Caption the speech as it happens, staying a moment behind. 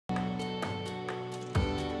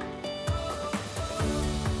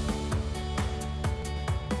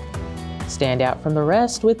Stand out from the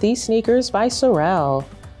rest with these sneakers by SOREL.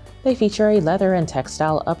 They feature a leather and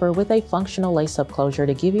textile upper with a functional lace-up closure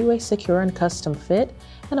to give you a secure and custom fit,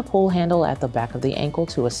 and a pull handle at the back of the ankle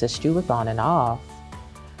to assist you with on and off.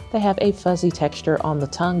 They have a fuzzy texture on the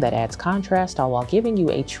tongue that adds contrast all while giving you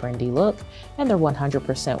a trendy look, and they're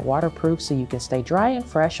 100% waterproof so you can stay dry and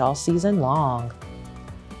fresh all season long.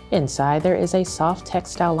 Inside, there is a soft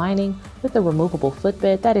textile lining with a removable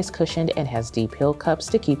footbed that is cushioned and has deep heel cups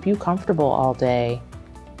to keep you comfortable all day.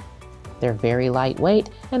 They're very lightweight,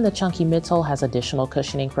 and the chunky midsole has additional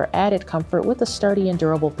cushioning for added comfort with a sturdy and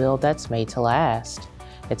durable build that's made to last.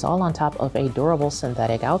 It's all on top of a durable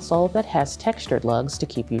synthetic outsole that has textured lugs to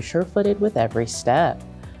keep you sure-footed with every step.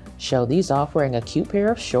 Show these off wearing a cute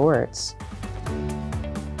pair of shorts.